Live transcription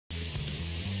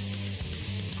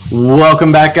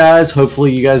Welcome back, guys.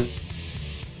 Hopefully you guys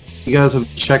have been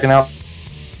checking out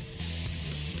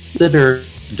that are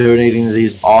donating to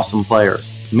these awesome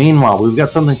players. Meanwhile, we've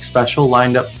got something special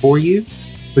lined up for you,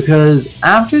 because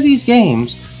after these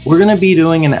games we're going to be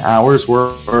doing an hour's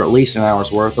worth, or at least an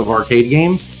hour's worth, of arcade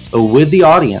games with the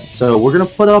audience. So we're going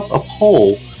to put up a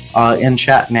poll in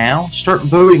chat now. Start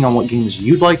voting on what games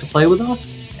you'd like to play with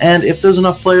us, and if there's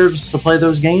enough players to play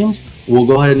those games, we'll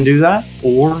go ahead and do that,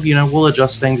 or we'll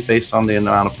adjust things based on the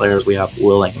amount of players we have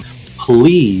willing.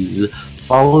 Please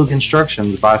follow the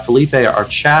instructions by Felipe, our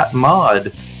chat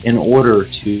mod, in order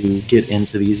to get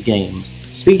into these games.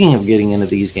 Speaking of getting into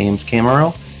these games,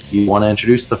 Camaro, you want to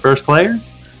introduce the first player?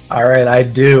 All right, I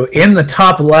do. In the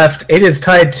top left, it is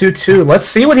tied 2-2. Let's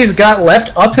see what he's got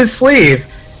left up his sleeve.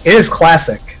 It is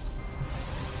Classic.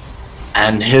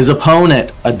 And his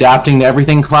opponent, adapting to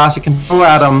everything Classic can throw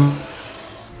at him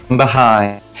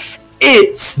behind.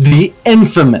 It's the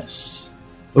infamous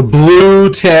Blue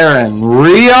Terran,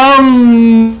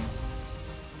 Ryung!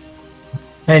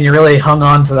 Man, you really hung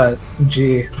on to that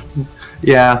G.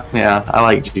 Yeah, I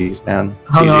like G's, man.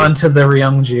 Hung GG. on to the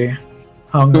Ryung G.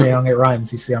 Ryung, it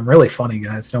rhymes. You see, I'm really funny,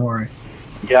 guys. Don't worry.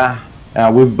 Yeah,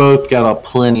 we've both got a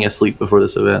plenty of sleep before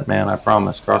this event, man. I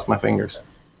promise. Cross my fingers.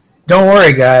 Don't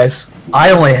worry, guys.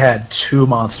 I only had 2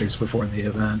 monsters before the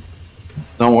event.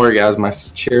 Don't worry, guys. My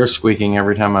chair's squeaking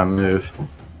every time I move.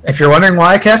 If you're wondering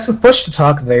why I cast with push to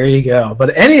talk, there you go.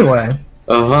 But anyway,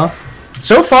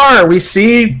 so far we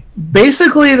see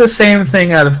basically the same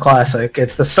thing out of Classic.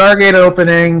 It's the Stargate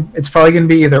opening. It's probably going to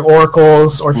be either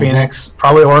Oracles or Phoenix.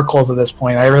 Probably Oracles at this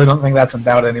point. I really don't think that's in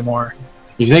doubt anymore.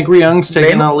 You think Ryung's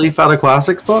taking a leaf out of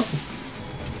Classic's book?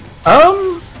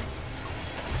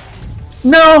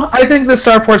 No, I think the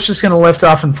starport's just going to lift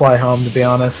off and fly home, to be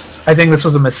honest. I think this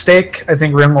was a mistake. I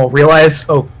think Ryung will realize,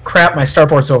 oh crap, my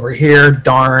starport's over here,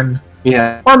 darn.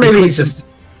 Yeah. Or maybe he's just...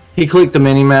 He clicked the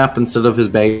mini-map instead of his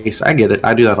base. I get it.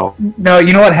 I do that all. No,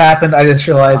 you know what happened? I just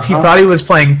realized he thought he was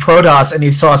playing Protoss and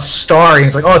he saw a star and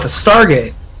he's like, oh, it's a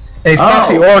Stargate. And he's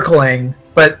proxy oracling,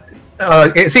 but...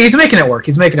 see, he's making it work.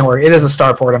 He's making it work. It is a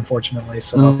starport, unfortunately,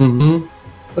 so...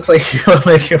 Looks like he'll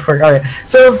make it work. All right.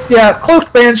 So, yeah,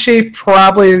 Cloaked Banshee,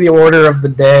 probably the order of the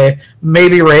day.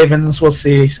 Maybe Ravens, we'll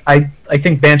see. I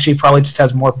think Banshee probably just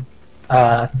has more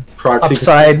proxy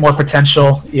upside, more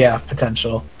potential. Yeah,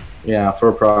 potential. Yeah, for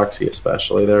proxy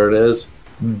especially. There it is.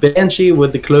 Banshee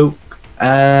with the cloak.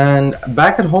 And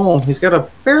back at home, he's got a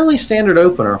fairly standard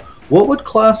opener. What would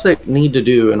Classic need to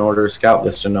do in order to scout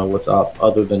this to know what's up,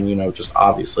 other than, just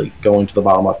obviously going to the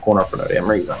bottom left corner for no damn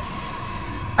reason?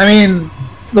 I mean...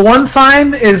 The one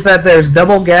sign is that there's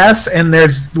double gas and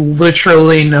there's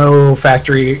literally no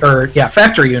factory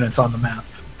units on the map.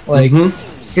 Like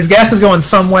his gas is going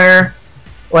somewhere.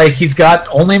 Like he's got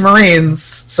only Marines,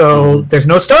 so there's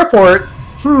no starport.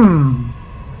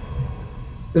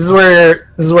 This is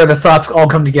where the thoughts all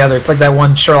come together. It's like that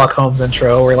one Sherlock Holmes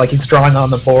intro where like he's drawing on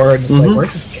the board and it's like,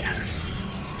 where's his gas?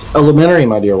 It's elementary,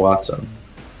 my dear Watson.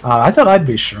 I thought I'd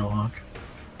be Sherlock.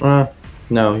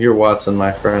 No, you're Watson,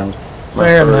 my friend. My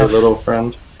Fair furry enough. little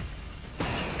friend.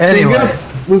 Anyway. So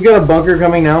we've got a bunker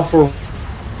coming now for,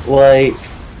 like...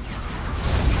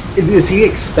 Is he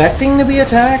expecting to be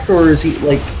attacked, or is he,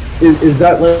 like... Is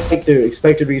that, like, the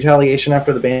expected retaliation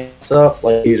after the band's up?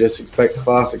 Like, he just expects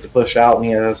Classic to push out and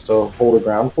he has to hold a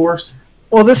ground force?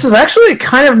 Well, this is actually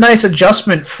kind of nice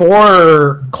adjustment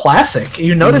for Classic.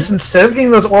 You notice instead of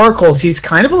getting those Oracles, he's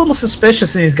kind of a little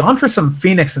suspicious and he's gone for some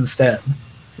Phoenix instead.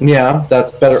 Yeah,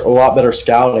 that's better. A lot better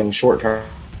scouting short term.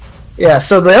 Yeah,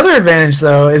 so the other advantage,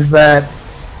 though, is that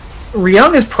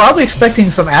Ryung is probably expecting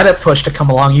some adept push to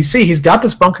come along. You see, he's got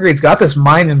this bunker, he's got this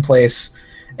mine in place,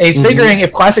 and he's figuring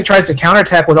if Classic tries to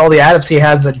counterattack with all the adepts he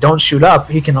has that don't shoot up,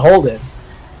 he can hold it.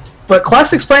 But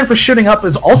Classic's plan for shooting up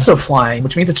is also flying,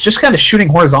 which means it's just kind of shooting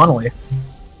horizontally.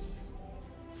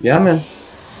 Yeah, man.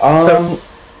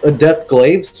 Adept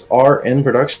glaives are in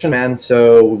production, man,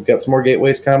 so we've got some more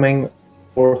gateways coming.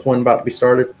 4th one about to be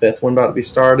started, 5th one about to be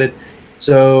started.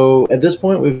 So at this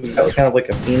point, we've got kind of like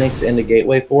a Phoenix into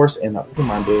gateway force, and that wouldn't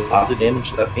mind doing a lot of damage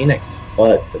to that Phoenix.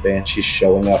 But the Banshee's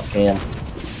showing up, Cam.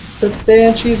 The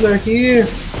Banshees are here.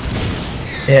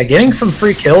 Yeah, getting some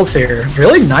free kills here.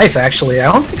 Really nice, actually. I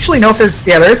don't actually know if there's...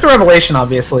 Yeah, there's the Revelation,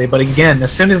 obviously, but again,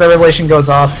 as soon as the Revelation goes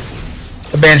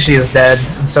off, the Banshee is dead,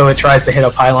 and so it tries to hit a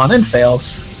pylon and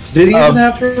fails. Did he even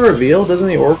have to reveal? Doesn't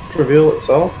the orc reveal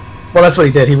itself? Well, that's what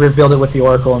he did. He revealed it with the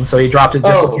Oracle, and so he dropped it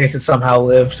just in case it somehow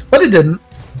lived. But it didn't.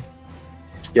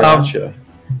 Gotcha.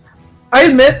 I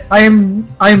admit, I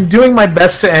am doing my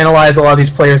best to analyze a lot of these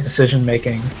players'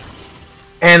 decision-making.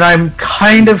 And I'm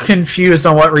kind of confused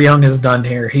on what Ryung has done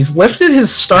here. He's lifted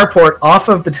his starport off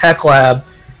of the tech lab,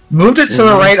 moved it to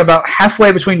the right about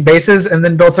halfway between bases, and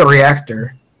then built a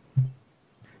reactor.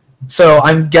 So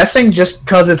I'm guessing just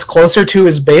because it's closer to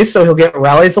his base, so he'll get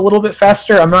rallies a little bit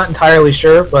faster. I'm not entirely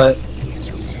sure, but...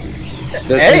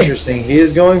 That's interesting. He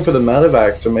is going for the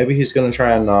medevac, so maybe he's going to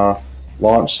try and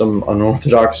launch some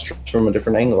unorthodox troops from a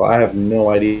different angle. I have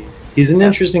no idea. He's an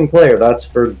interesting player, that's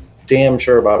for damn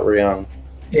sure about Ryung.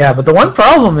 Yeah, but the one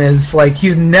problem is, like,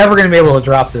 he's never going to be able to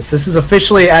drop this. This is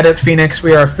officially Adept Phoenix.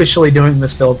 We are officially doing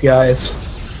this build, guys.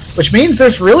 Which means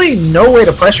there's really no way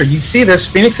to pressure. You see there's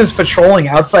Phoenixes patrolling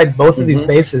outside both of these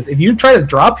bases. If you try to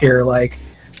drop here, like,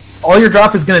 all your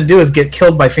drop is going to do is get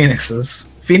killed by Phoenixes.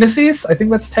 Phoenixes? I think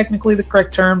that's technically the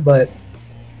correct term, but...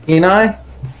 Enai?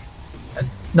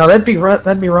 No, that'd be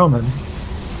Roman.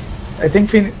 I think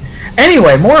Phoenix...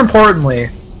 Anyway, more importantly,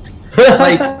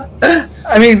 like...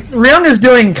 I mean, Ryung is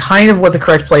doing kind of what the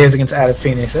correct play is against Adept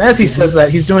Phoenix, and as he says that,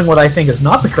 he's doing what I think is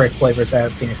not the correct play versus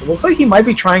Adept Phoenix. It looks like he might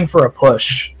be trying for a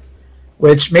push,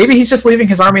 which maybe he's just leaving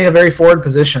his army in a very forward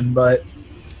position, but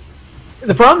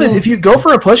the problem is if you go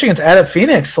for a push against Adept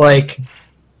Phoenix, like,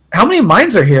 how many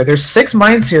mines are here? There's 6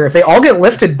 mines here. If they all get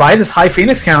lifted by this high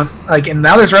Phoenix count, like, and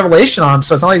now there's Revelation on them,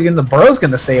 so it's not like even the Burrow's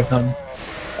going to save them.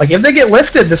 Like, if they get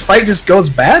lifted, this fight just goes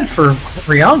bad for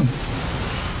Ryung.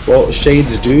 Well,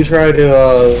 Shades do try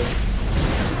to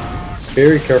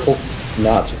very careful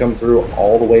not to come through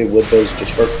all the way with those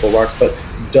destructible rocks, but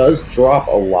does drop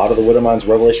a lot of the Widow Mines.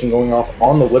 Revelation going off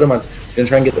on the Widow Mines. Going to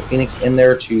try and get the Phoenix in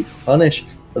there to punish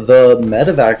the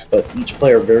medevacs, but each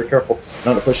player very careful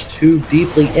not to push too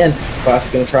deeply in.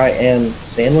 Classic going to try and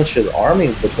sandwich his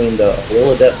army between the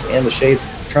Will Adepts and the Shades,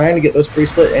 trying to get those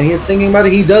pre-split, and he is thinking about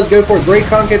it. He does go for a great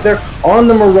concave there on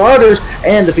the Marauders,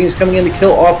 and the Phoenix coming in to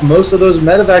kill off most of those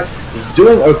medevacs,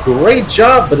 doing a great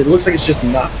job, but it looks like it's just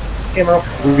not camera.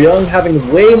 Ryung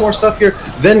having way more stuff here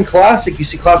than Classic. You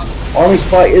see Classic's army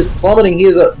supply is plummeting. He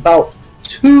is about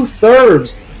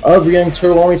 2/3 of Ryung's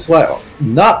total army supply.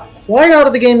 Not quite out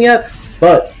of the game yet,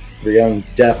 but Ryung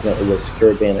definitely with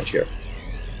secure advantage here.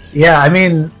 Yeah, I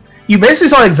mean, you basically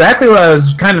saw exactly what I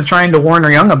was kind of trying to warn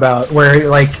Ryung about, where,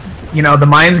 like, you know, the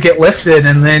mines get lifted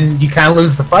and then you kind of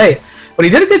lose the fight. But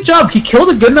he did a good job. He killed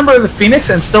a good number of the Phoenix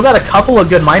and still got a couple of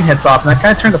good mine hits off, and that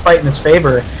kind of turned the fight in his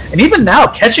favor. And even now,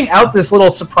 catching out this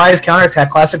little surprise counterattack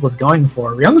Classic was going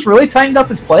for, Ryung's really tightened up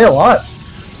his play a lot.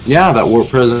 Yeah, that Warp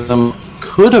Prism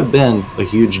could have been a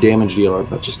huge damage dealer,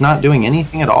 but just not doing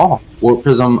anything at all. Warp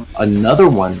Prism, another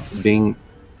one being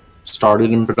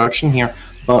started in production here,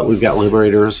 but we've got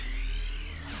Liberators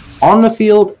on the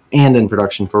field and in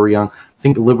production for Ryung. I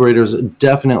think Liberator's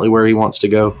definitely where he wants to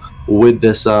go with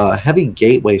this heavy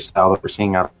gateway style that we're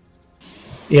seeing out.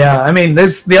 Yeah, I mean,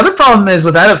 there's the other problem is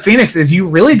with Adept Phoenix is you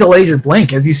really delayed your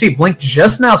blink. As you see, blink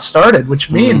just now started, which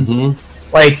means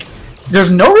like there's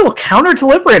no real counter to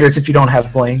Liberators if you don't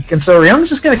have blink. And so Ryung's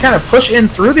just going to kind of push in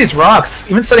through these rocks,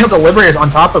 even setting up the Liberators on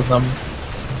top of them.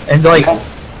 And like, but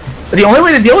the only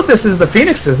way to deal with this is the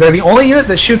Phoenixes. They're the only unit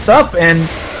that shoots up, and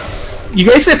you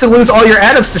guys have to lose all your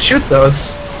Adepts to shoot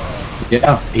those.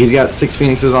 Yeah, he's got 6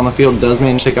 Phoenixes on the field. Does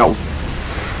manage to take out,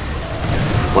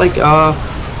 like,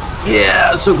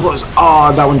 yeah, so close.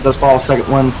 Oh, that one does fall. Second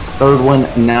one, third one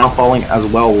now falling as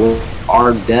well.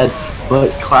 Are dead.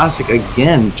 But Classic,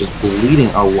 again, just bleeding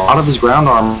a lot of his ground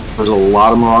armor. There's a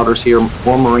lot of Marauders here.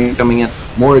 More Marine coming in.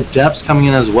 More Adepts coming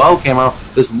in as well, Camaro.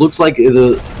 This looks like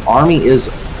the army is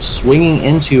swinging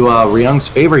into Ryung's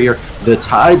favor here. The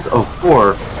tides of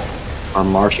war are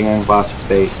marching in Classic's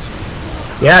base.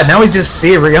 Yeah, now we just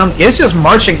see Ryung is just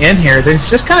marching in here. There's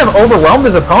just kind of overwhelmed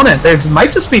his opponent. There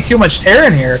might just be too much tear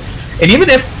in here. And even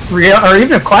if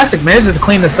Classic manages to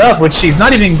clean this up, which he's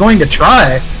not even going to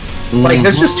try, like,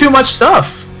 there's just too much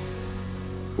stuff.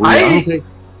 Yeah,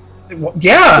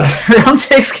 Ryung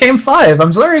takes game 5.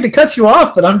 I'm sorry to cut you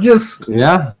off, but I'm just...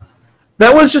 Yeah.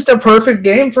 That was just a perfect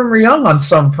game from Ryung on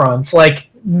some fronts. Like,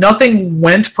 nothing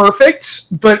went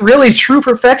perfect, but really true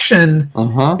perfection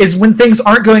is when things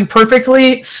aren't going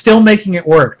perfectly, still making it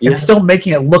work, and still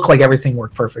making it look like everything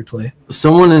worked perfectly.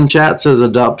 Someone in chat says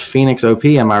adopt Phoenix OP.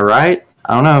 Am I right?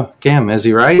 I don't know. Cam, is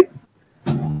he right?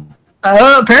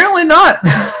 Apparently not.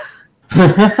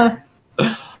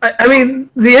 I mean,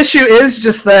 the issue is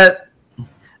just that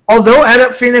although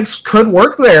Adept Phoenix could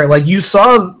work there, like you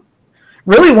saw,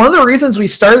 really one of the reasons we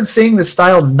started seeing this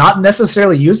style not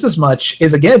necessarily used as much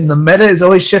is, again, the meta is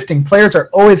always shifting. Players are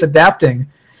always adapting,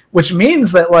 which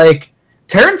means that, like,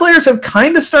 Terran players have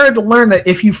kind of started to learn that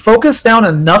if you focus down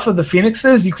enough of the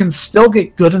Phoenixes, you can still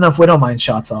get good enough Widowmine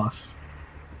shots off.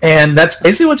 And that's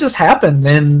basically what just happened.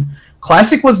 And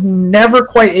Classic was never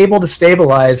quite able to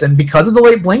stabilize, and because of the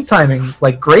late blink timing,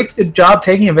 like, great job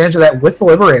taking advantage of that with the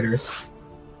Liberators.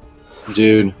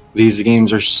 Dude, these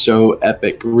games are so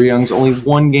epic. Ryung's only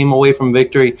 1 game away from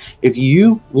victory. If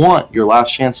you want your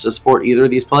last chance to support either of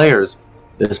these players,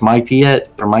 this might be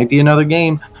it. There might be another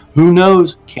game. Who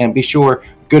knows? Can't be sure.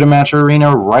 Go to Match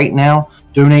Arena right now.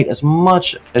 Donate as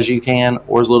much as you can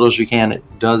or as little as you can. It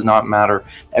does not matter.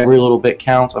 Every little bit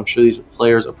counts. I'm sure these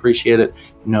players appreciate it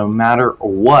no matter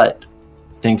what.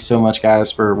 Thanks so much,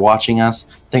 guys, for watching us.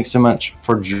 Thanks so much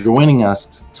for joining us.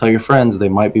 Tell your friends they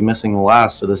might be missing the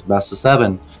last of this best of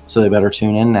 7, so they better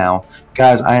tune in now.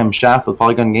 Guys, I am Shaft with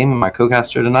Polygon Gaming. My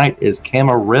co-caster tonight is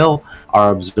Camaril. Our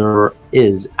observer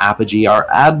is Apogee. Our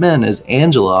admin is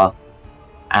Angela.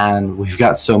 And we've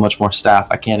got so much more staff,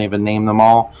 I can't even name them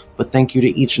all. But thank you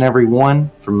to each and every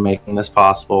one for making this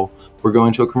possible. We're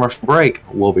going to a commercial break.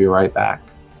 We'll be right back.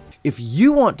 If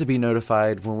you want to be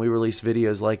notified when we release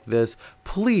videos like this,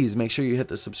 please make sure you hit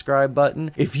the subscribe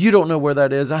button. If you don't know where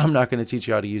that is, I'm not going to teach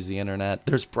you how to use the internet.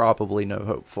 There's probably no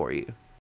hope for you.